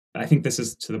I think this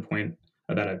is to the point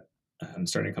about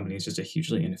starting a company is just a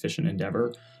hugely inefficient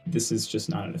endeavor. This is just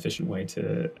not an efficient way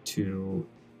to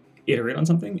iterate on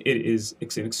something.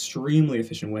 It's an extremely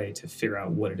efficient way to figure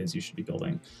out what it is you should be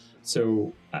building.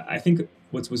 So I think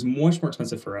what was much more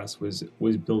expensive for us was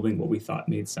building what we thought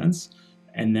made sense,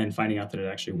 and then finding out that it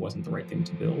actually wasn't the right thing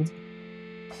to build.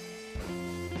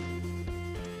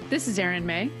 This is Erin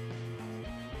May.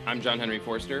 I'm John Henry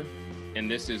Forster,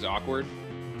 and this is Awkward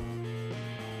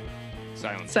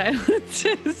Silence.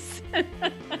 Silences.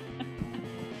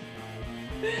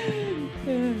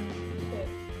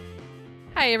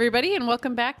 Hi, everybody, and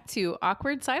welcome back to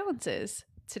Awkward Silences.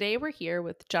 Today, we're here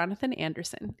with Jonathan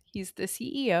Anderson. He's the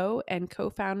CEO and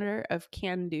co-founder of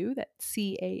Candu, that's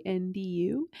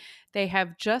Candu. They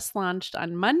have just launched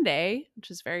on Monday, which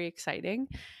is very exciting,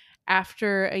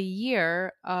 after a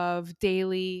year of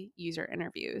daily user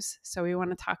interviews. So we want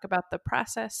to talk about the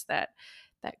process that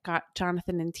got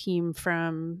Jonathan and team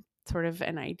from sort of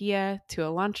an idea to a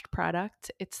launched product.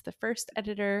 It's the first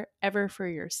editor ever for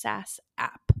your SaaS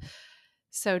app.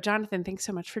 So Jonathan, thanks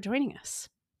so much for joining us.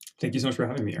 Thank you so much for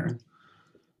having me, Erin.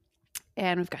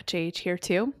 And we've got JH here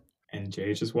too. And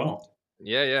JH as well.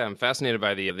 Yeah. I'm fascinated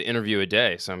by the interview a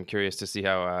day, so I'm curious to see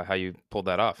how you pulled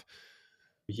that off.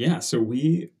 Yeah, so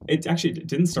it actually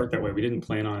didn't start that way. We didn't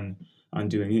plan on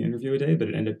doing an interview a day, but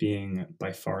it ended up being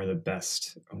by far the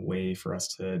best way for us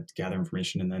to gather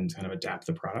information and then kind of adapt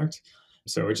the product.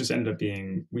 So it just ended up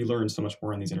being, we learned so much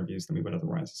more on these interviews than we would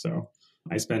otherwise. So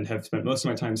I have spent most of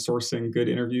my time sourcing good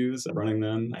interviews, running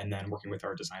them, and then working with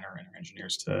our designer and our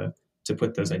engineers to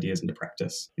put those ideas into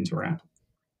practice, into our app.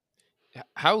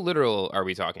 How literal are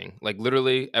we talking? Like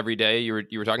literally every day you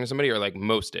were talking to somebody, or like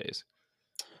most days?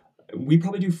 We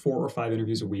probably do 4 or 5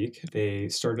 interviews a week. They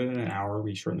started in an hour.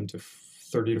 We shortened them to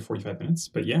 30 to 45 minutes.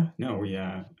 But yeah, no,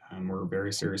 we're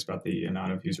very serious about the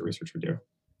amount of user research we do.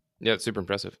 Yeah, it's super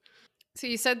impressive. So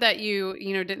you said that you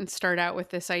didn't start out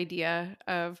with this idea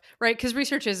of, right, because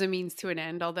research is a means to an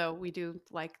end, although we do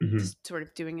like just sort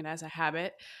of doing it as a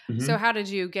habit. Mm-hmm. So how did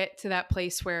you get to that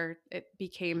place where it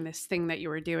became this thing that you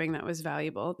were doing that was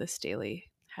valuable, this daily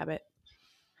habit?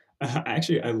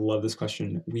 Actually, I love this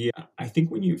question. I think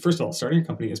first of all, starting a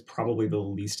company is probably the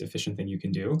least efficient thing you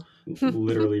can do.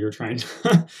 Literally, you're trying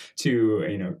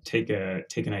to take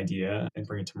an idea and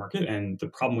bring it to market. And the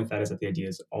problem with that is that the idea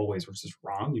is always just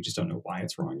wrong. You just don't know why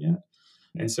it's wrong yet.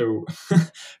 And so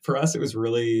for us, it was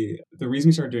really the reason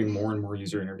we started doing more and more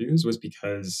user interviews was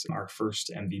because our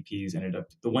first MVPs ended up,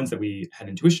 the ones that we had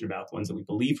intuition about, the ones that we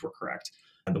believed were correct,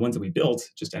 the ones that we built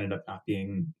just ended up not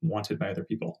being wanted by other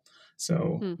people.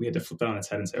 So we had to flip that on its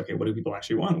head and say, okay, what do people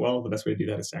actually want? Well, the best way to do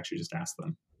that is to actually just ask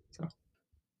them. So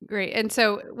great. And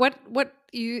so what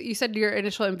you said your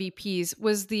initial MVPs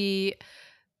was the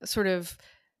sort of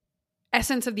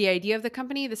essence of the idea of the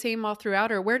company the same all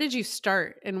throughout, or where did you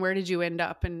start and where did you end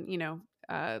up in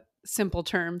simple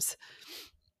terms?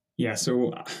 Yeah,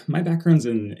 so my background's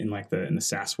in the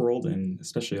SaaS world, and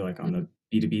especially like on the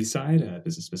B2B side,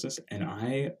 business, and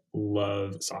I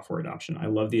love software adoption. I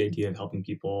love the idea of helping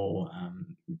people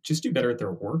just do better at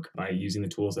their work by using the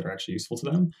tools that are actually useful to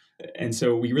them. And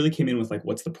so we really came in with like,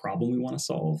 what's the problem we want to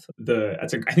solve? I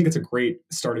think it's a great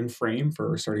starting frame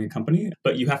for starting a company,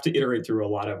 but you have to iterate through a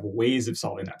lot of ways of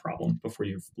solving that problem before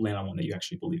you land on one that you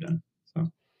actually believe in. So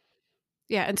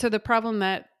yeah, and so the problem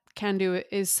that Candu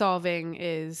is solving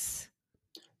is?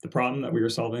 The problem that we are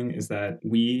solving is that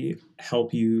we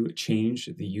help you change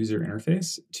the user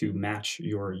interface to match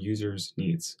your users'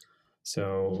 needs.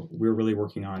 So we're really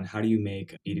working on how do you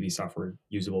make B2B software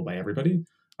usable by everybody?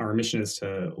 Our mission is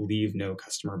to leave no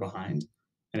customer behind.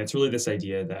 And it's really this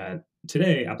idea that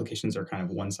today applications are kind of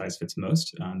one size fits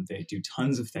most. They do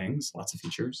tons of things, lots of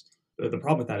features. But the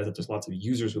problem with that is that there's lots of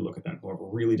users who look at them who have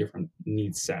really different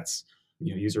need sets.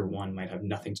 User 1 might have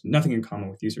nothing in common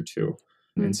with user 2.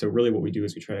 Mm-hmm. And so really what we do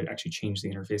is we try to actually change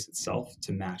the interface itself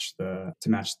to match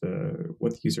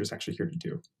what the user is actually here to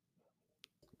do.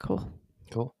 Cool.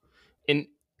 And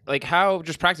like how,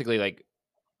 just practically, like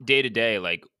day to day,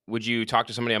 like would you talk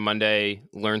to somebody on Monday,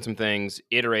 learn some things,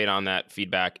 iterate on that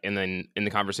feedback, and then in the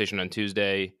conversation on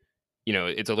Tuesday,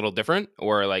 it's a little different?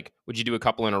 Or like, would you do a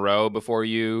couple in a row before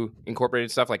you incorporated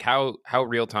stuff? Like how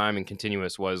real time and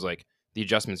continuous was like the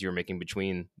adjustments you were making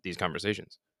between these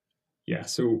conversations? Yeah,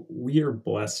 so we are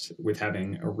blessed with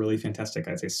having a really fantastic,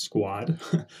 I'd say, squad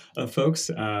of folks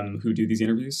who do these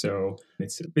interviews. So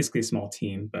it's basically a small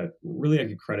team, but really I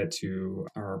give credit to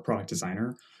our product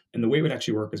designer. And the way it would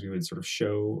actually work is we would sort of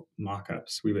show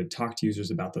mock-ups. We would talk to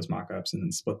users about those mock-ups and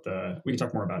then we can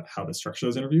talk more about how to structure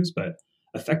those interviews, but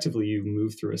effectively you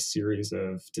move through a series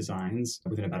of designs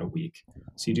within about a week.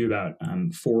 So you do about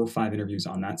 4 or 5 interviews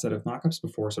on that set of mockups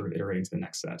before sort of iterating to the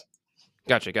next set.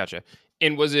 Gotcha.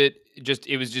 And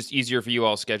it was just easier for you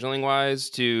all scheduling wise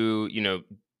to,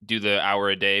 do the hour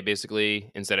a day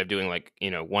basically instead of doing like,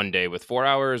 one day with 4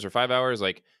 hours or 5 hours?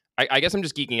 Like, I guess I'm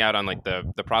just geeking out on like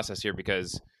the process here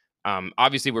because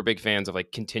obviously we're big fans of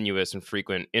like continuous and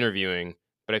frequent interviewing,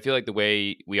 but I feel like the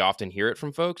way we often hear it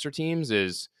from folks or teams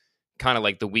is kind of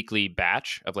like the weekly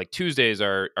batch of like Tuesdays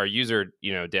are our user,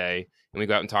 day, and we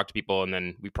go out and talk to people and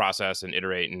then we process and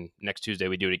iterate, and next Tuesday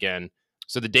we do it again.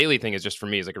 So the daily thing is just for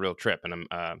me is like a real trip, and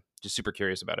I'm just super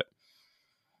curious about it.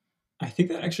 I think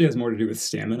that actually has more to do with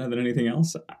stamina than anything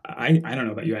else. I don't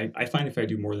know about you. I find if I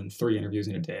do more than 3 interviews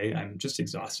in a day, I'm just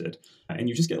exhausted, and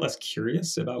you just get less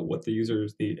curious about what the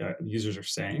users are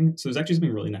saying. So there's actually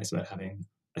something really nice about having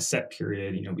a set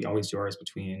period. We always do ours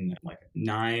between like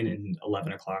 9 and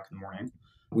 11 o'clock in the morning,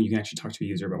 where you can actually talk to a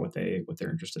user about what they're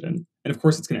interested in. And of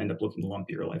course, it's going to end up looking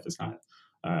lumpy. Your life is not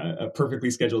a perfectly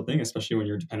scheduled thing, especially when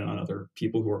you're dependent on other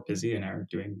people who are busy and are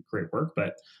doing great work.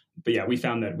 But yeah, we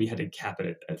found that we had to cap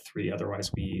it at 3.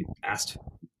 Otherwise, we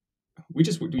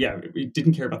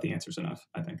didn't care about the answers enough,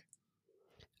 I think.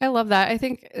 I love that. I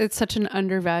think it's such an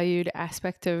undervalued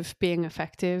aspect of being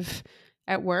effective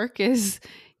at work is,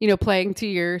 playing to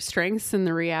your strengths and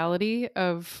the reality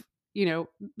of,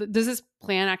 does this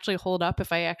plan actually hold up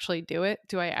if I actually do it?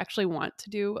 Do I actually want to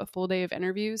do a full day of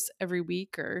interviews every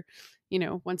week or,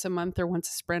 once a month or once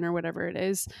a sprint or whatever it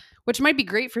is, which might be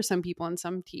great for some people in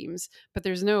some teams, but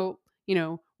there's no,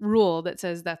 rule that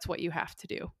says that's what you have to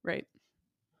do, right?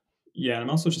 Yeah, I'm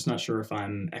also just not sure if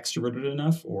I'm extroverted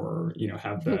enough or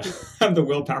have the have the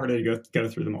willpower to go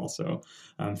through them all. So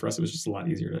for us, it was just a lot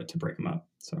easier to break them up.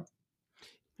 So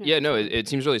Yeah, no, it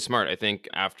seems really smart. I think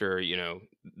after,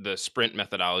 the sprint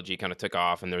methodology kind of took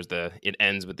off and it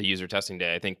ends with the user testing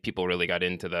day, I think people really got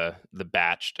into the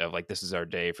batch of like, this is our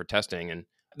day for testing. And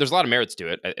there's a lot of merits to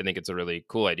it. I think it's a really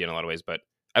cool idea in a lot of ways, but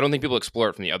I don't think people explore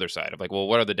it from the other side of like, well,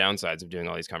 what are the downsides of doing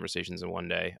all these conversations in one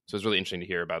day? So it's really interesting to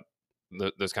hear about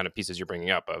those kind of pieces you're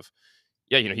bringing up of,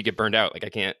 yeah, you get burned out. Like I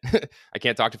can't, I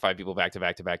can't talk to 5 people back to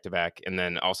back to back to back. And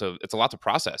then also it's a lot to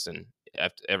process and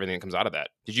everything that comes out of that.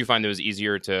 Did you find it was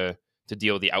easier to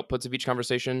deal with the outputs of each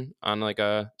conversation on like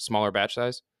a smaller batch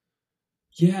size?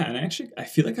 yeah, and I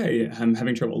feel like I am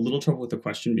having a little trouble with the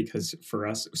question because for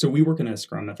us, so we work in a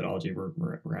Scrum methodology.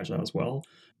 We're agile as well,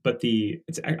 but I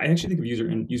actually think of user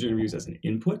interviews as an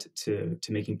input to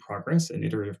making progress and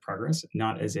iterative progress,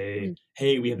 not as a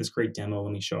hey, we have this great demo,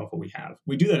 let me show off what we have.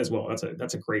 We do that as well.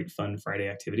 That's a great fun Friday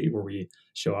activity where we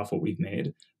show off what we've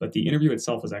made. But the interview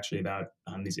itself is actually about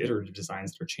these iterative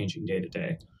designs that are changing day to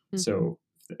day. So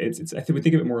I think we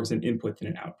think of it more as an input than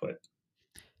an output.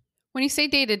 When you say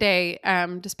day to day,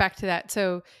 just back to that.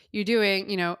 So you're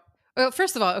doing, well,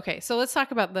 first of all, okay, so let's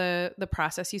talk about the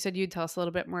process. You said you'd tell us a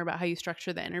little bit more about how you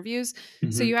structure the interviews.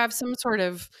 So you have some sort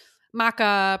of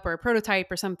mock-up or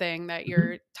prototype or something that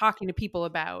you're talking to people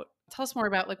about. Tell us more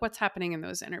about like what's happening in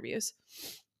those interviews.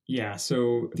 Yeah,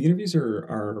 so the interviews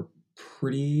are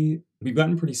we've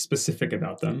gotten pretty specific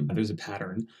about them. There's a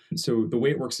pattern. So the way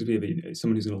it works is we have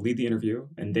someone who's going to lead the interview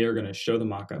and they are going to show the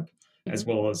mock-up as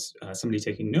well as somebody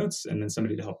taking notes and then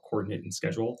somebody to help coordinate and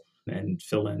schedule and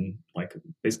fill in, like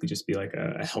basically just be like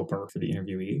a helper for the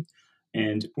interviewee.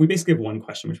 And we basically have one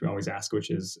question, which we always ask,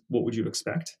 which is, what would you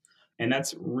expect? And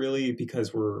that's really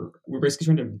because we're basically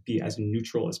trying to be as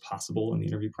neutral as possible in the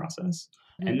interview process.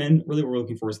 And then really what we're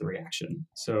looking for is the reaction.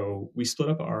 So we split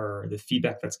up the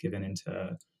feedback that's given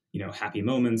into, happy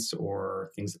moments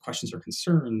or things, the questions or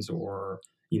concerns or,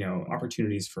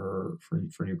 opportunities for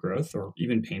new growth or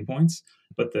even pain points.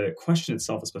 But the question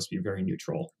itself is supposed to be very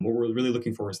neutral. What we're really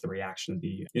looking for is the reaction that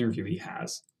the interviewee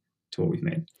has to what we've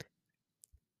made.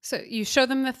 So you show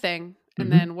them the thing,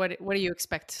 and then what do you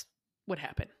expect would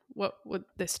happen? What would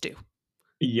this do?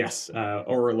 Yes.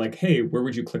 Or like, hey, where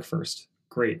would you click first?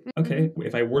 Great. Okay.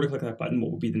 If I were to click that button,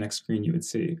 what would be the next screen you would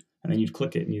see? And then you'd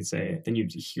click it and then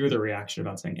you'd hear the reaction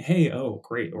about saying, hey, oh,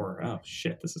 great. Or, oh,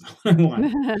 shit, this is not what I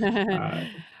want.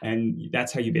 And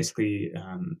that's how you basically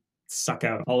suck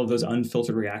out all of those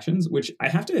unfiltered reactions, which I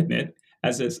have to admit,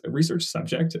 as a research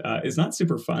subject, is not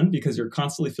super fun because you're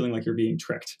constantly feeling like you're being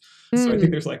tricked. So I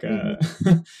think there's like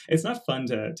it's not fun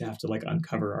to have to like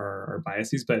uncover our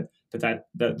biases, but that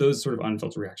those sort of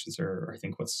unfiltered reactions are, I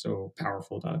think, what's so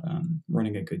powerful about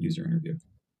running a good user interview.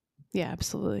 Yeah,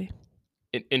 absolutely.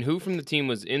 And who from the team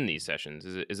was in these sessions?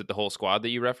 Is it the whole squad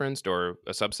that you referenced or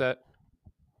a subset?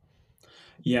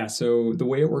 Yeah, so the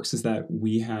way it works is that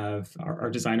we have our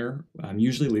designer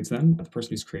usually leads them, the person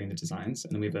who's creating the designs,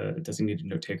 and then we have a designated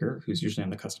note taker who's usually on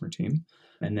the customer team.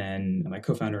 And then my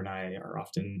co-founder and I are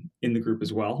often in the group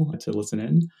as well to listen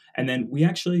in. And then we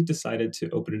actually decided to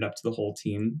open it up to the whole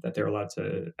team, that they're allowed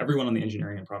to, everyone on the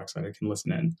engineering and product side can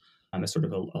listen in as sort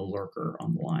of a lurker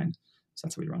on the line. So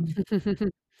that's how we run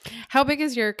them. How big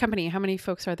is your company? How many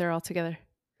folks are there all together?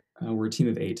 We're a team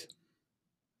of 8.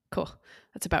 Cool.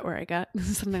 That's about where I got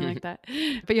something like that.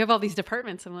 But you have all these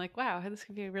departments. I'm like, wow, this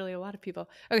could be really a lot of people.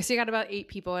 Okay, so you got about 8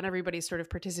 people, and everybody's sort of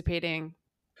participating,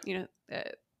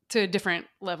 to a different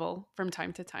level from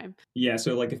time to time. Yeah,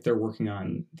 so like if they're working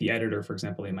on the editor, for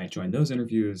example, they might join those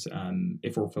interviews.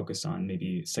 If we're focused on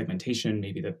maybe segmentation,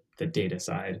 maybe the data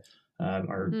side,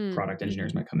 our product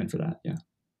engineers might come in for that. Yeah.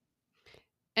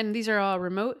 And these are all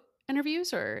remote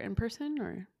interviews or in person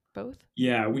or both?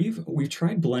 Yeah, we've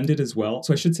tried blended as well.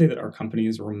 So I should say that our company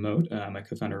is remote. My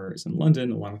co-founder is in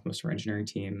London, along with most of our engineering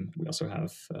team. We also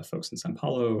have folks in Sao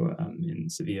Paulo, in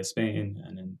Sevilla, Spain,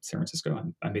 and in San Francisco.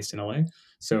 I'm based in LA.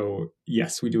 So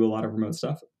yes, we do a lot of remote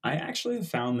stuff. I actually have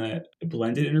found that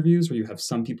blended interviews, where you have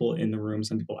some people in the room,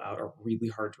 some people out, are really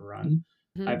hard to run.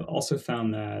 Mm-hmm. I've also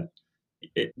found that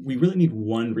we really need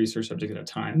one research subject at a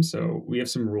time. So we have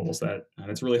some rules that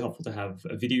it's really helpful to have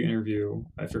a video interview.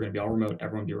 If you're going to be all remote,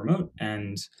 everyone be remote.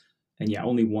 And yeah,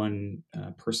 only one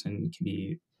person can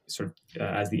be sort of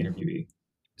as the interviewee.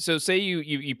 So say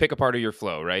you pick a part of your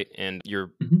flow, right? And you're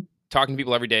talking to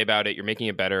people every day about it. You're making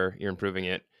it better. You're improving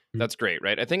it. That's great,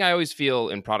 right? I think I always feel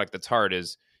in product that's hard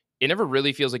is it never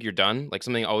really feels like you're done. Like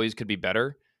something always could be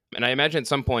better. And I imagine at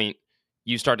some point,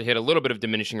 you start to hit a little bit of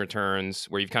diminishing returns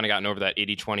where you've kind of gotten over that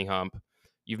 80-20 hump.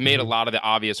 You've made a lot of the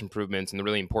obvious improvements and the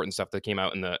really important stuff that came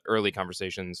out in the early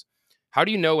conversations. How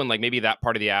do you know when like maybe that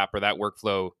part of the app or that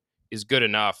workflow is good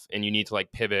enough and you need to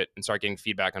like pivot and start getting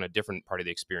feedback on a different part of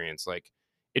the experience? Like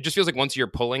it just feels like once you're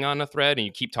pulling on a thread and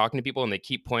you keep talking to people and they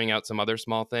keep pointing out some other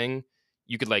small thing,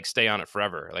 you could like stay on it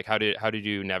forever. Like how did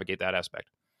you navigate that aspect?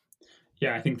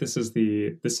 Yeah, I think this is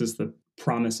the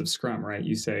promise of Scrum, right?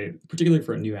 You say, particularly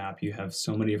for a new app, you have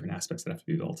so many different aspects that have to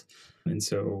be built. And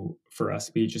so for us,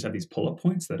 we just have these pull-up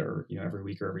points that are, every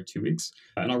week or every 2 weeks.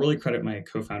 And I'll really credit my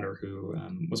co-founder who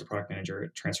was a product manager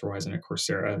at TransferWise and at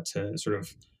Coursera to sort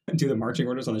of do the marching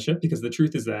orders on the ship, because the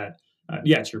truth is that,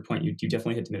 to your point, you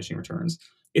definitely hit diminishing returns.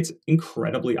 It's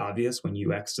incredibly obvious when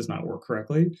UX does not work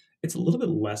correctly. It's a little bit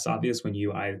less obvious when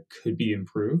UI could be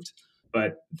improved.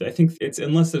 But I think it's,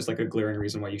 unless there's like a glaring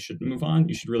reason why you should move on,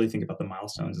 you should really think about the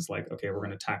milestones as like, okay, we're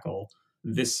going to tackle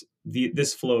this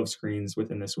flow of screens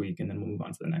within this week, and then we'll move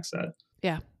on to the next set.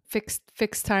 Yeah.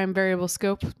 Fixed time, variable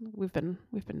scope. We've been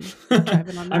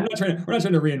driving on that. We're not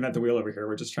trying to reinvent the wheel over here.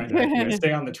 We're just trying to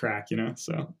stay on the track,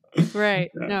 so. Right.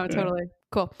 No, totally.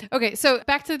 Cool. Okay. So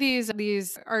back to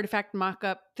these artifact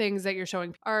mock-up things that you're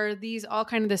showing. Are these all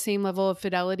kind of the same level of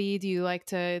fidelity? Do you like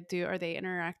to are they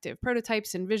interactive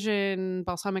prototypes, InVision,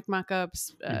 balsamic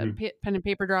mock-ups, pen and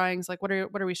paper drawings? Like what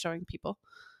are we showing people?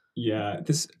 Yeah,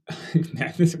 this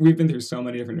we've been through so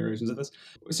many different iterations of this.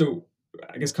 So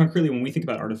I guess concretely, when we think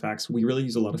about artifacts, we really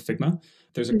use a lot of Figma.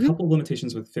 There's a couple of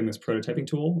limitations with Figma's prototyping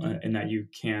tool in that you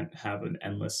can't have an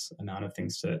endless amount of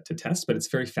things to test, but it's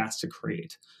very fast to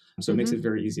create. So it makes it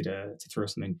very easy to throw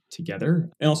something together.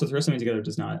 And also throw something together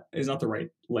is not the right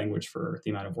language for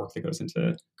the amount of work that goes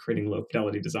into creating low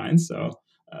fidelity designs. So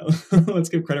let's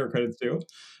give credit where credit's due.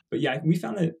 But yeah, we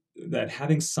found that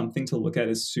having something to look at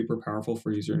is super powerful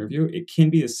for user interview. It can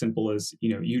be as simple as,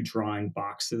 you drawing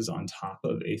boxes on top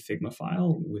of a Figma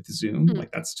file with Zoom.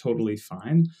 Like that's totally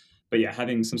fine. But yeah,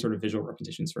 having some sort of visual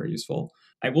representation is very useful.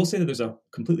 I will say that there's a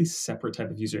completely separate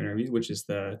type of user interview, which is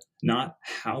not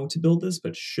how to build this,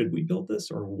 but should we build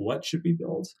this, or what should we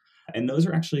build? And those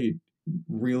are actually,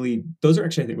 I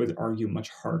think, would argue, much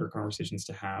harder conversations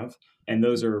to have. And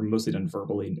those are mostly done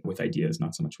verbally with ideas,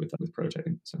 not so much with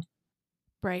prototyping. So.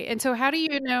 Right. And so how do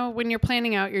you know when you're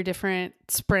planning out your different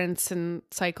sprints and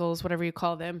cycles, whatever you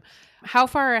call them, how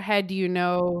far ahead do you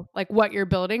know like what you're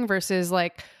building versus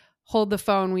like, hold the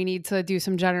phone, we need to do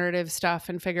some generative stuff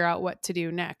and figure out what to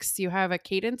do next? Do you have a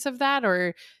cadence of that,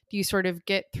 or do you sort of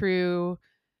get through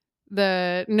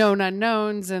the known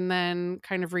unknowns and then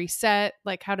kind of reset?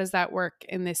 Like, how does that work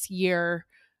in this year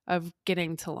of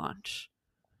getting to launch?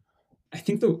 I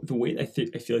think the way I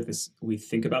feel like this, we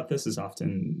think about this is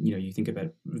often, you think about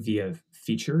via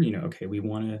feature, okay, we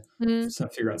want to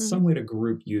figure out some way to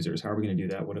group users. How are we going to do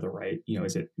that? What are the right,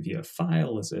 is it via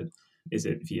file? Is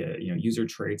it via, user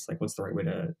traits? Like what's the right way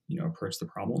to, approach the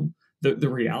problem? The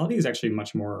reality is actually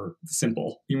much more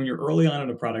simple. When you're early on in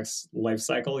a product's life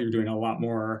cycle, you're doing a lot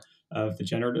more of the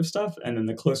generative stuff, and then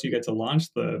the closer you get to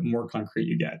launch, the more concrete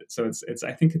you get. So it's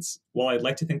I think it's, while I'd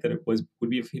like to think that it would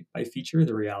be by feature,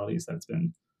 the reality is that it's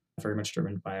been very much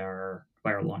driven by our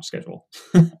launch schedule.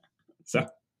 So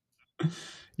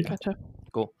yeah. Gotcha.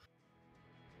 Cool.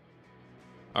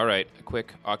 All right, a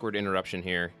quick awkward interruption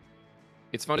here.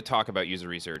 It's fun to talk about user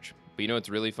research, but you know what's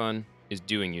really fun is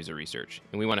doing user research,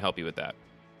 and we want to help you with that.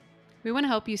 We want to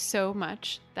help you so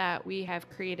much that we have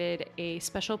created a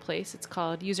special place. It's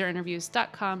called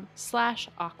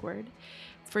userinterviews.com/awkward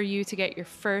for you to get your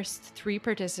first 3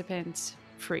 participants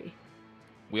free.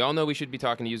 We all know we should be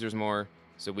talking to users more,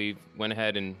 so we went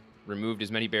ahead and removed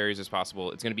as many barriers as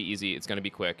possible. It's going to be easy. It's going to be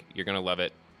quick. You're going to love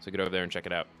it. So get over there and check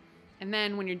it out. And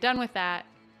then when you're done with that,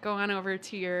 go on over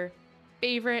to your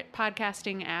favorite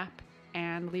podcasting app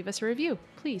and leave us a review,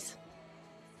 please.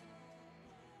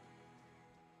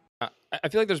 I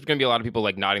feel like there's going to be a lot of people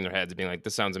like nodding their heads and being like,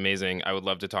 this sounds amazing. I would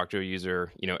love to talk to a user,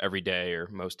 every day or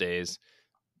most days.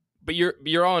 But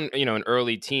you're on, an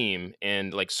early team,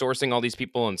 and like sourcing all these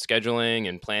people and scheduling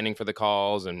and planning for the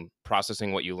calls and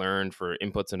processing what you learned for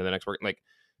inputs into the next work. Like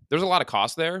there's a lot of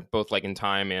cost there, both like in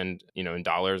time and, in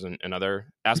dollars and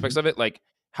other aspects of it. Like,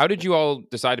 how did you all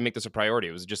decide to make this a priority?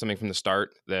 Was it just something from the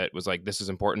start that was like, this is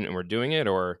important and we're doing it?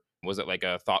 Or was it like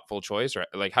a thoughtful choice? Or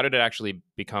like, how did it actually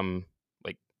become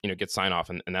like, get sign off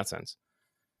in that sense?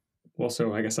 Well,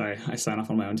 so I guess I sign off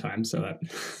on my own time, so that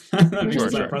that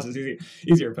makes that process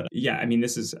easier. But yeah, I mean,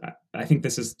 I think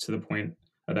this is to the point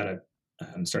about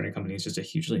starting a company is just a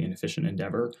hugely inefficient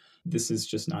endeavor. This is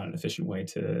just not an efficient way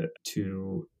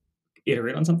to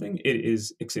iterate on something.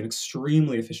 It's an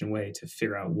extremely efficient way to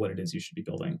figure out what it is you should be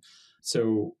building.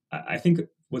 So I think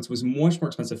what was much more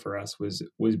expensive for us was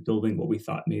building what we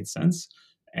thought made sense,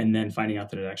 and then finding out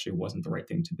that it actually wasn't the right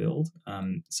thing to build.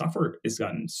 Software has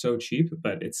gotten so cheap,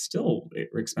 but it's still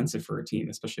expensive for a team,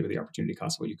 especially with the opportunity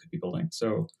cost of what you could be building.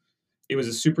 So it was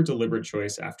a super deliberate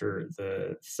choice. After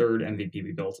the third MVP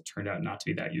we built, it turned out not to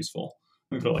be that useful.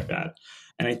 We put it like that.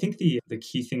 And I think the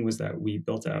key thing was that we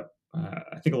built out,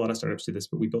 I think a lot of startups do this,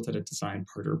 but we built out a design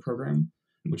partner program,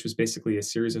 which was basically a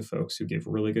series of folks who give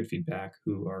really good feedback,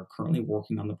 who are currently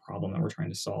working on the problem that we're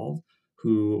trying to solve,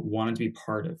 who wanted to be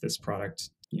part of this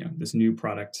product, this new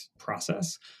product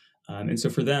process. And so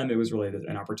for them, it was really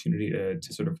an opportunity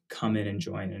to sort of come in and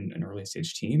join an early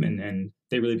stage team. And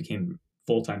they really became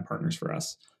full-time partners for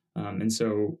us. And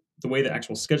so the way the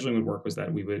actual scheduling would work was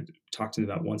that we would talk to them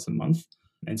about once a month.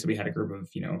 And so we had a group of,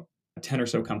 10 or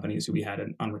so companies who we had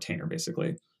on retainer,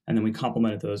 basically. And then we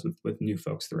complemented those with new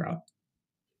folks throughout.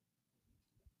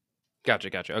 Gotcha.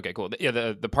 Okay, cool. Yeah,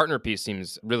 the partner piece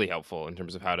seems really helpful in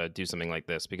terms of how to do something like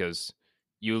this, because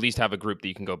you at least have a group that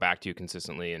you can go back to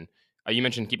consistently. And you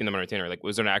mentioned keeping them on retainer. Like,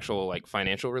 was there an actual like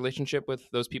financial relationship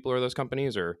with those people or those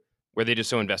companies, or were they just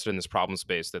so invested in this problem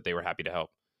space that they were happy to help?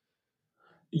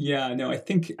 Yeah, no, I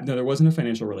think there wasn't a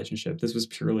financial relationship. This was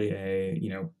purely a,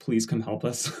 please come help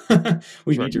us.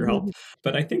 We need your help.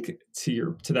 But I think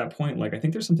to that point, like, I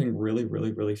think there's something really,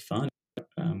 really, really fun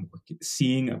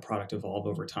seeing a product evolve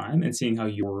over time and seeing how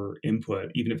your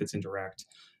input, even if it's indirect,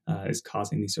 is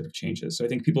causing these sort of changes. So I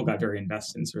think people got very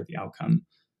invested in sort of the outcome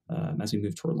as we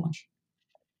move toward launch.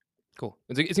 Cool.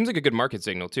 It seems like a good market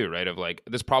signal too, right? Of like,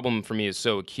 this problem for me is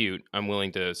so acute, I'm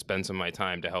willing to spend some of my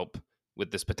time to help with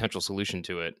this potential solution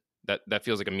to it. That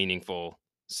feels like a meaningful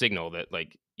signal that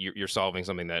like you're solving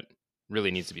something that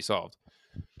really needs to be solved.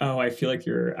 Oh, I feel like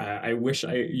you're. I wish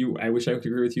I could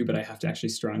agree with you, but I have to actually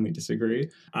strongly disagree.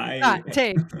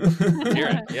 Take.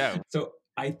 Yeah. So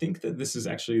I think that this is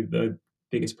actually the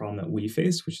biggest problem that we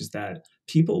face, which is that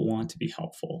people want to be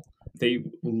helpful. They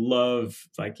love,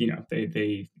 like,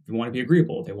 they want to be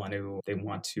agreeable. They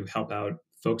want to help out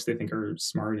folks they think are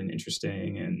smart and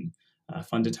interesting and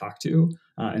fun to talk to.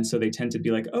 And so they tend to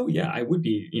be like, oh yeah, I would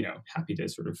be, happy to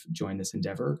sort of join this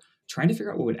endeavor. Trying to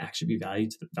figure out what would actually be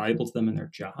valuable to them in their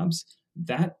jobs.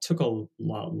 That took a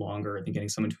lot longer than getting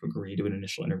someone to agree to an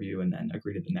initial interview and then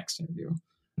agree to the next interview.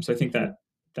 So I think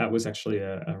that was actually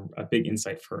a big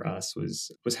insight for us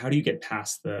was how do you get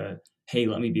past the, hey,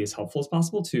 let me be as helpful as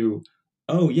possible, to,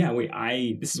 oh yeah,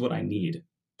 wait, this is what I need.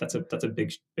 That's a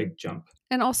big jump.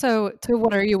 And also to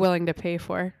what are you willing to pay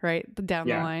for, right? Down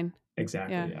the line.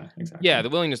 Exactly. Yeah, exactly. Yeah, the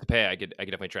willingness to pay, I could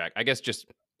definitely track. I guess just,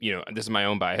 this is my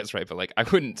own bias, right? But like, I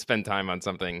wouldn't spend time on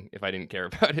something if I didn't care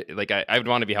about it. Like, I would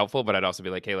want to be helpful, but I'd also be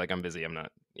like, hey, like, I'm busy. I'm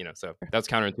not, so that's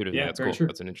counterintuitive. Yeah, that's cool. True.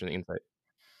 That's an interesting insight.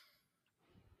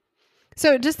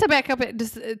 So just to back up,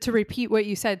 just to repeat what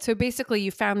you said. So basically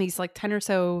you found these like 10 or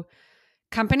so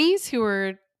companies who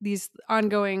were these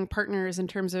ongoing partners in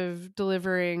terms of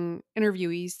delivering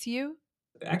interviewees to you?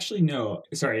 Actually, no.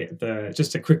 Sorry.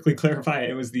 Just to quickly clarify,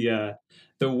 it was the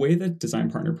way the design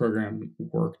partner program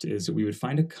worked is we would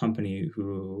find a company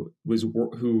who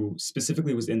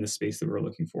specifically was in the space that we were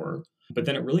looking for, but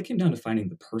then it really came down to finding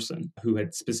the person who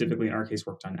had specifically, in our case,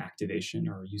 worked on activation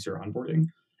or user onboarding,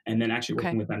 and then actually Okay,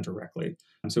 working with them directly.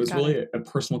 So it's got it. really a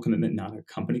personal commitment, not a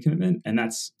company commitment, and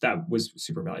that was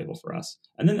super valuable for us.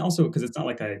 And then also because it's not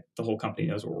like the whole company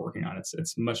knows what we're working on.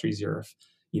 It's much easier if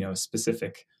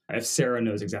specific. If Sarah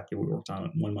knows exactly what we worked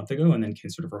on 1 month ago and then can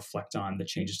sort of reflect on the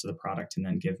changes to the product and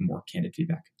then give more candid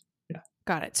feedback. Yeah.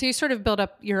 Got it. So you sort of build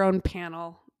up your own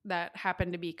panel that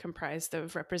happened to be comprised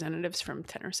of representatives from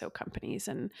 10 or so companies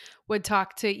and would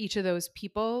talk to each of those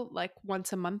people like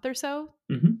once a month or so.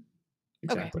 Mm-hmm. Okay,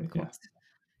 Exactly. cool. Yeah.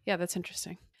 Yeah, that's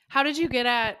interesting. How did you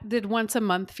did once a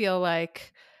month feel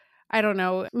like, I don't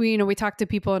know, we talk to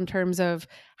people in terms of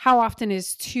how often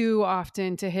is too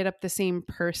often to hit up the same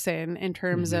person in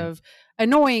terms Mm-hmm. of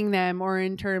annoying them or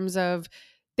in terms of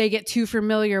they get too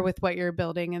familiar with what you're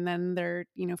building and then their,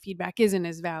 feedback isn't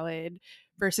as valid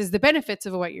versus the benefits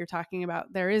of what you're talking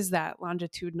about. There is that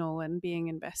longitudinal and being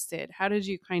invested. How did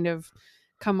you kind of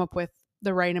come up with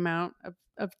the right amount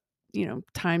of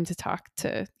time to talk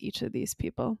to each of these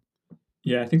people?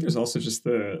 Yeah, I think there's also just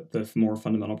the more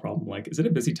fundamental problem. Like, is it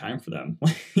a busy time for them?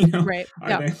 Right. Are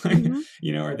Yeah. they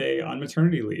Hmm. are they on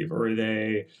maternity leave, or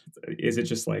is it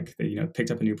just like they picked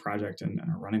up a new project and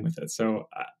are running with it? So,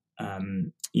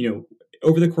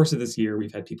 over the course of this year,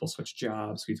 we've had people switch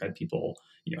jobs, we've had people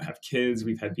have kids,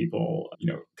 we've had people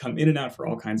come in and out for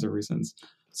all kinds of reasons.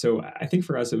 So I think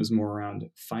for us, it was more around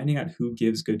finding out who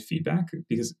gives good feedback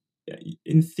because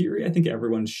in theory, I think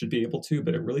everyone should be able to,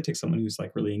 but it really takes someone who's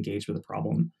like really engaged with the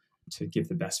problem to give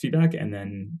the best feedback and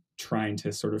then trying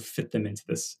to sort of fit them into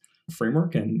this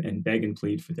framework and beg and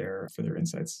plead for their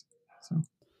insights. So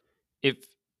If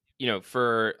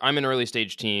I'm an early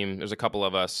stage team, there's a couple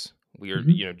of us. We are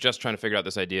mhm. just trying to figure out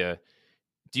this idea.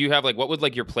 Do you have what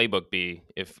would your playbook be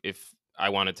if I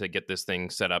wanted to get this thing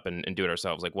set up and do it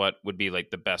ourselves? Like what would be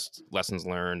the best lessons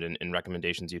learned and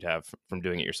recommendations you'd have from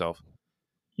doing it yourself?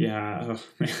 Yeah.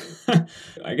 Oh,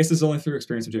 I guess it's only through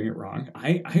experience of doing it wrong.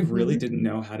 I really Hmm. didn't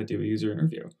know how to do a user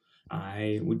interview.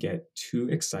 I would get too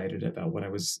excited about what I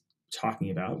was talking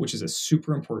about, which is a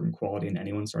super important quality in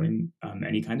anyone starting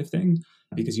any kind of thing,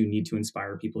 because you need to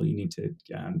inspire people. You need to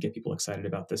get people excited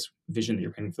about this vision that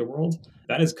you're painting for the world.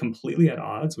 That is completely at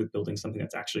odds with building something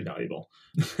that's actually valuable.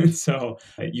 And so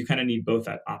you kind of need both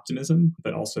that optimism,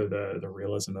 but also the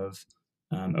realism of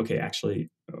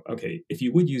okay, if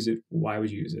you would use it, why would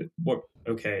you use it?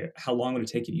 Okay, how long would it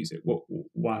take you to use it?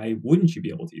 Why wouldn't you be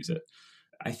able to use it?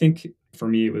 I think for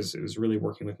me, it was really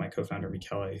working with my co-founder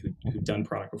Michele, who'd done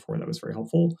product before. That was very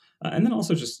helpful, and then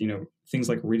also just things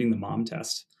like reading the Mom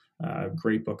Test, a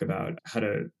great book about how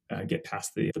to get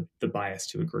past the bias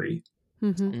to agree.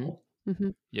 It's Hmm. helpful. Hmm.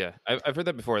 Yeah, I've heard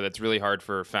that before. That's really hard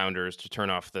for founders to turn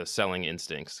off the selling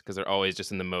instincts because they're always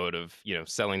just in the mode of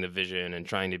selling the vision and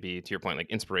trying to be, to your point,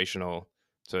 inspirational.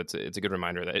 So it's a good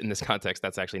reminder that in this context,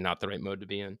 that's actually not the right mode to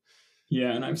be in.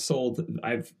 Yeah, and I've sold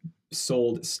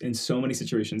in so many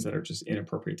situations that are just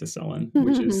inappropriate to sell in,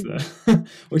 which is Hmm. the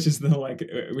which is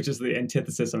the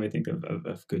antithesis of I think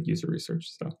of good user research.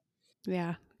 So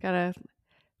Yeah. Gotta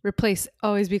replace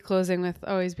always be closing with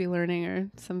always be learning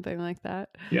or something like that.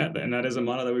 yeah, and that is a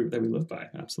motto that we live by.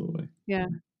 Absolutely. Yeah.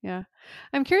 Yeah.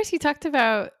 I'm curious, you talked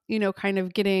about, kind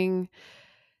of getting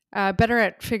better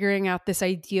at figuring out this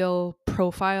ideal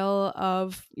profile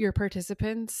of your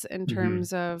participants in Hmm.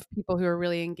 terms of people who are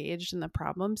really engaged in the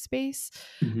problem space.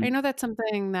 I Hmm. know that's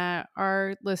something that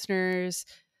our listeners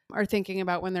are thinking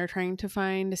about when they're trying to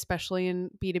find, especially in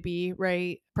B2B,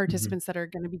 right? Hmm. Participants that are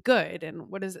going to be good. And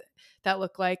what does that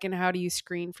look like? And how do you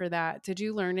screen for that? Did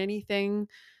you learn anything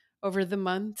over the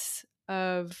months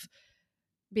of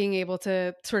being able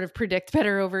to sort of predict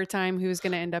better over time who's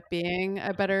going to end up being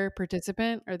a better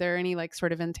participant? Are there any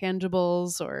sort of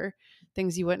intangibles or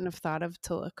things you wouldn't have thought of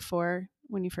to look for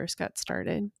when you first got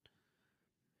started?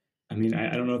 I mean,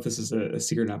 I don't know if this is a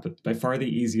secret or not, but by far the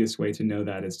easiest way to know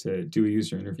that is to do a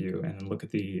user interview and then look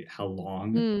at the how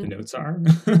long the Mm, notes are.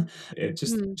 It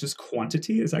mm, just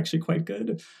quantity is actually quite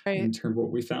good right. in terms of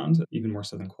what we found, even more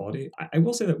so than quality. I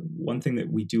will say that one thing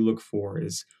that we do look for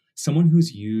is someone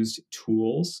who's used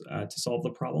tools to solve the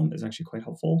problem is actually quite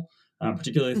helpful.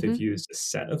 Particularly if they've Hmm. used a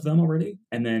set of them already,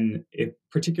 and then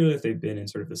particularly if they've been in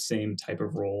sort of the same type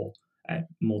of role at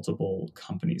multiple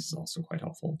companies is also quite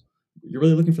helpful. You're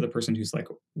really looking for the person who's like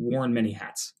worn many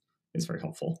hats is very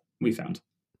helpful. We found.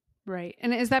 Right.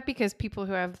 And is that because people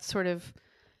who have sort of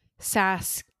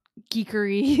SaaS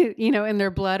geekery, in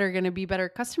their blood are going to be better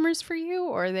customers for you,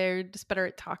 or they're just better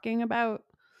at talking about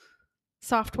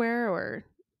software, or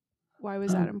why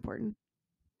was that Um, important?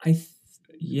 I th-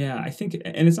 yeah, I think,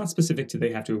 and it's not specific to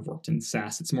they have to have worked in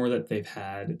SaaS. It's more that they've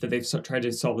tried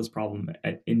to solve this problem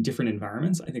in different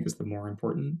environments. I think is the more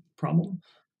important problem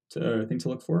to thing to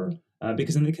look for,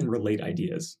 because then they can relate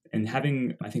ideas and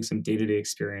having, I think, some day to day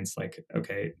experience. Like,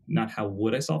 okay, not how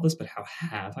would I solve this, but how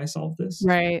have I solved this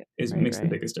Right, is right, makes the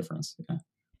right, biggest difference. Yeah.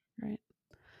 right.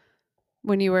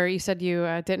 When you said you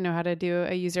didn't know how to do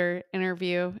a user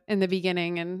interview in the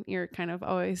beginning, and you're kind of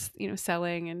always,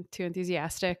 selling and too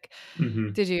enthusiastic.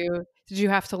 hmm Did you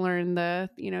have to learn the,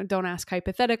 don't ask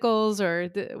hypotheticals, or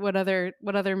what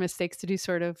other mistakes did you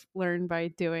sort of learn by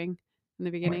doing in the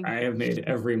beginning? I have made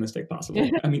every mistake possible.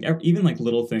 I mean, even like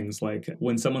little things like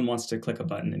when someone wants to click a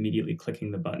button, immediately clicking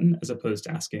the button as opposed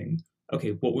to asking,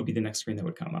 okay, what would be the next screen that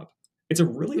would come up? It's a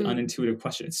really Mm. unintuitive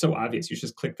question. It's so obvious. You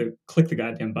just click the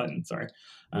goddamn button. Sorry,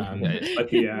 Yeah, yeah.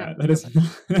 but No, that is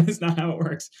not, that is not how it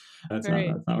works. right. That's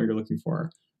not what you're looking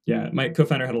for. Yeah, my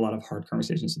co-founder had a lot of hard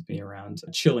conversations with me around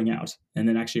chilling out, and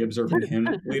then actually observing him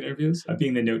lead interviews,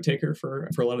 being the note taker for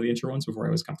a lot of the intro ones before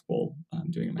I was comfortable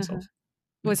doing it Uh-huh. myself.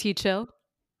 Yeah. Was he chill?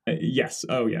 Yes.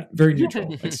 Oh, yeah. Very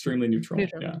neutral. Extremely neutral.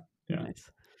 Neutral. Yeah. Yeah. Nice.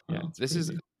 Yeah. Oh, It's this pretty is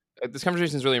neat. this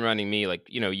conversation is really reminding me, like,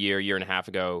 year and a half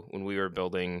ago when we were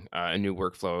building a new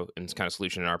workflow and kind of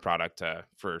solution in our product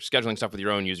for scheduling stuff with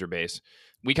your own user base.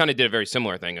 We kind of did a very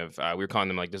similar thing of we were calling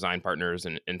them like design partners,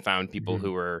 and found people Mhm.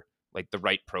 who were like the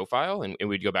right profile, and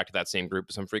we'd go back to that same group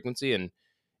with some frequency, and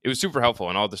it was super helpful.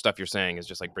 And all the stuff you're saying is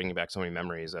just like bringing back so many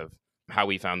memories of how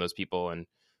we found those people. And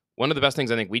one of the best things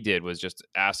I think we did was just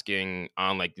asking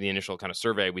on like the initial kind of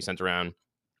survey we sent around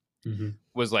Mhm.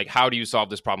 was like, how do you solve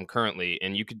this problem currently?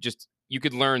 And you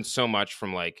could learn so much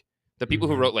from like the people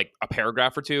who Mhm. wrote like a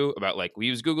paragraph or two about like we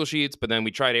use Google Sheets, but then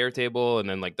we tried Airtable, and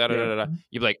then like da da da Yep. da.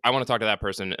 You'd be like, I want to talk to that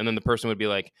person, and then the person would be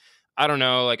like, I don't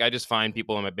know, like I just find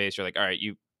people in my base. You're like, all right,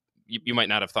 you might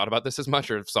not have thought about this as much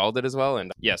or have solved it as well.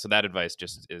 And yeah, so that advice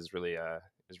just is really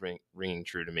ringing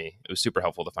true to me. It was super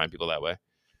helpful to find people that way.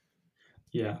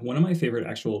 Yeah, one of my favorite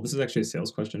this is actually a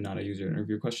sales question, not a user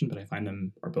interview question, but I find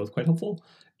them are both quite helpful,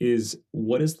 is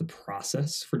what is the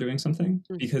process for doing something?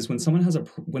 Mm. Because when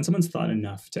when someone's thought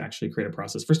enough to actually create a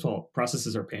process, first of all,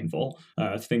 processes are painful.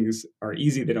 Things are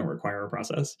easy, they don't require a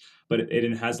process, but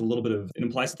it has a little bit of, it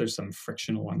implies that there's some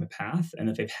friction along the path and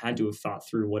that they've had to have thought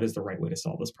through what is the right way to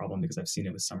solve this problem, because I've seen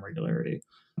it with some regularity.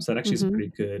 So that actually is a Mhm. pretty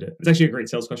good, it's actually a great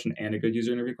sales question and a good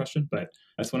user interview question, but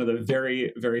that's one of the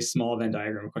very, very small Venn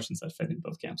diagram of questions that fit in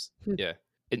both camps. Yeah.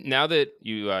 Now that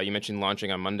you mentioned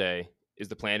launching on Monday, is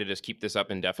the plan to just keep this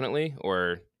up indefinitely,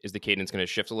 or is the cadence going to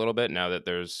shift a little bit now that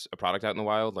there's a product out in the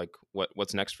wild? Like,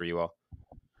 what's next for you all?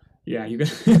 Yeah, you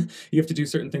have to do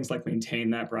certain things like maintain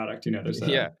that product. There's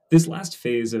Yeah. this last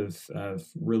phase of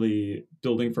really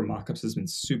building for mockups has been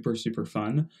super super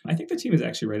fun. I think the team is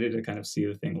actually ready to kind of see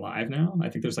the thing live now. I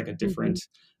think there's like a Mhm.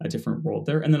 different world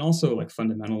there, and then also like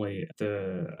fundamentally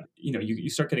you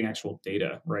start getting actual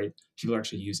data, right? People are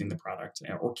actually using the product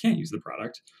or can't use the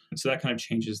product, and so that kind of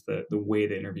changes the way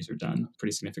the interviews are done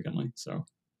pretty significantly. So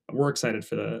we're excited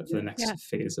for the Yeah. next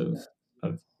phase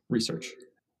of research.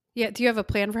 Yeah. Do you have a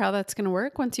plan for how that's going to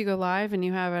work once you go live and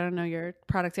you have, I don't know, your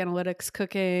product analytics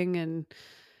cooking and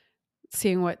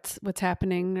seeing what's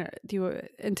happening? Do you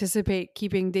anticipate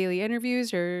keeping daily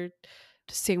interviews, or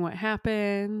just seeing what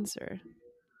happens, or?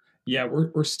 Yeah,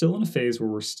 we're still in a phase where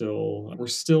we're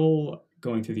still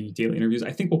going through the daily interviews.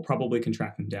 I think we'll probably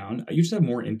contract them down. You just have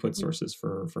more input sources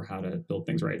for how to build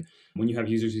things right. When you have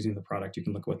users using the product, you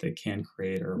can look at what they can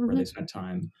create or where Mhm. they spent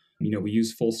time. We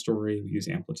use Full Story, we use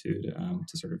Amplitude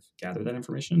to sort of gather that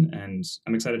information, and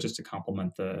I'm excited just to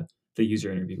complement the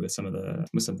user interview with some of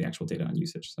the actual data on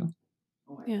usage. So.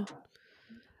 Yeah.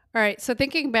 All right. So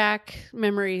thinking back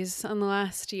memories on the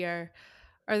last year,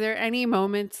 are there any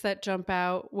moments that jump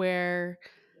out where,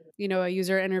 a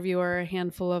user interview or a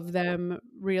handful of them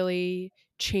really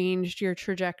changed your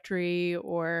trajectory,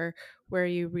 or where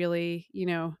you really,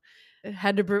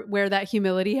 had to wear that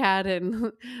humility hat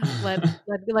and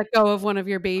let go of one of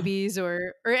your babies,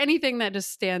 or anything that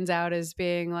just stands out as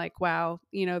being like, wow,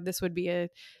 this would be a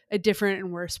different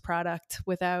and worse product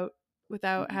without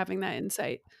having that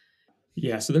insight.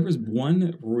 Yeah, so there was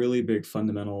one really big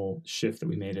fundamental shift that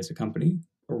we made as a company.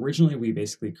 Originally, we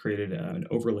basically created an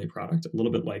overlay product, a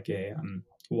little bit like a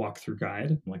walkthrough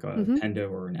guide, like a Mhm. Pendo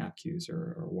or an AppQues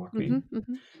or WalkMe. Mhm.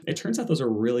 Mhm. It turns out those are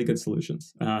really good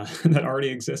solutions that already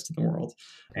exist in the world,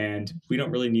 and we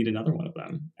don't really need another one of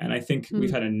them. And I think we've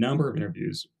Mm. had a number of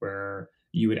interviews where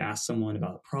you would ask someone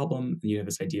about a problem and you have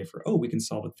this idea for, oh, we can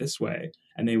solve it this way.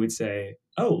 And they would say,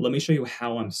 oh, let me show you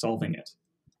how I'm solving it.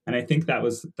 And I think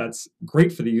that's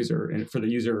great for the user and for the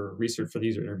user research, for the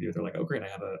user interview. They're like, oh, great, I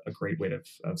have a great way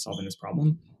of solving this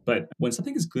problem. But when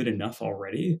something is good enough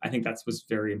already, I think that's what's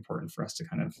very important for us to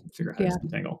kind of figure out how to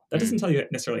disentangle. That doesn't tell you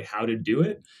necessarily how to do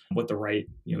it, what the right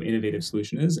innovative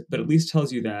solution is, but at least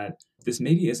tells you that this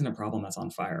maybe isn't a problem that's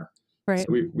on fire. Right. So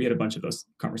we had a bunch of those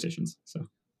conversations. So.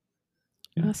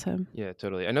 Yeah. Awesome. Yeah,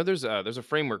 totally. I know there's a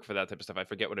framework for that type of stuff. I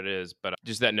forget what it is, but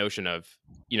just that notion of,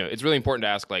 it's really important to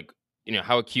ask, like,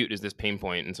 how acute is this pain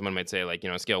point? And someone might say, like,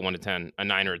 a scale 1 to 10, a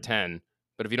 9 or a 10.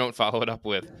 But if you don't follow it up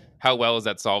with how well is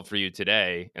that solved for you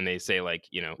today, and they say like,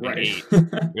 an 8,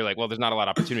 you're like, well, there's not a lot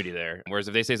of opportunity there. Whereas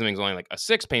if they say something's only like a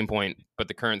 6 pain point, but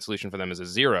the current solution for them is a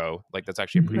 0, like that's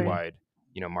actually a pretty wide,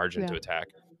 margin to attack.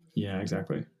 Yeah,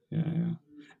 exactly. Yeah.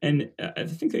 And I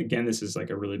think, again, this is like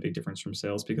a really big difference from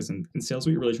sales, because in sales,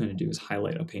 what you're really trying to do is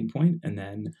highlight a pain point and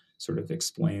then sort of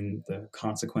explain the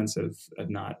consequence of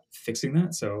not fixing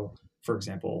that. So, for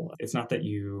example, it's not that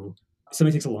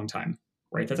something takes a long time,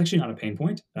 right? That's actually not a pain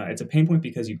point. It's a pain point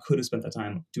because you could have spent that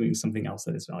time doing something else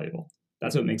that is valuable.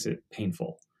 That's what makes it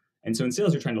painful. And so in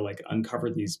sales, you're trying to like uncover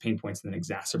these pain points and then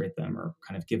exacerbate them, or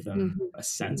kind of give them a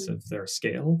sense of their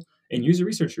scale. In user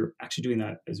research, you're actually doing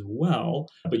that as well,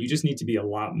 but you just need to be a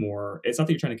lot more. It's not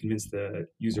that you're trying to convince the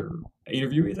user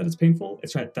interviewee that it's painful.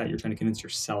 It's that you're trying to convince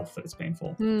yourself that it's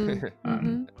painful.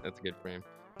 That's a good frame.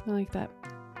 I like that.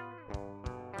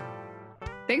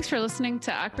 Thanks for listening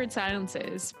to Awkward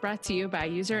Silences, brought to you by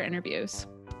User Interviews.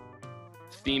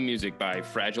 Theme music by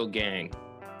Fragile Gang.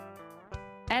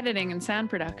 Editing and sound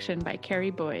production by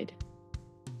Carrie Boyd.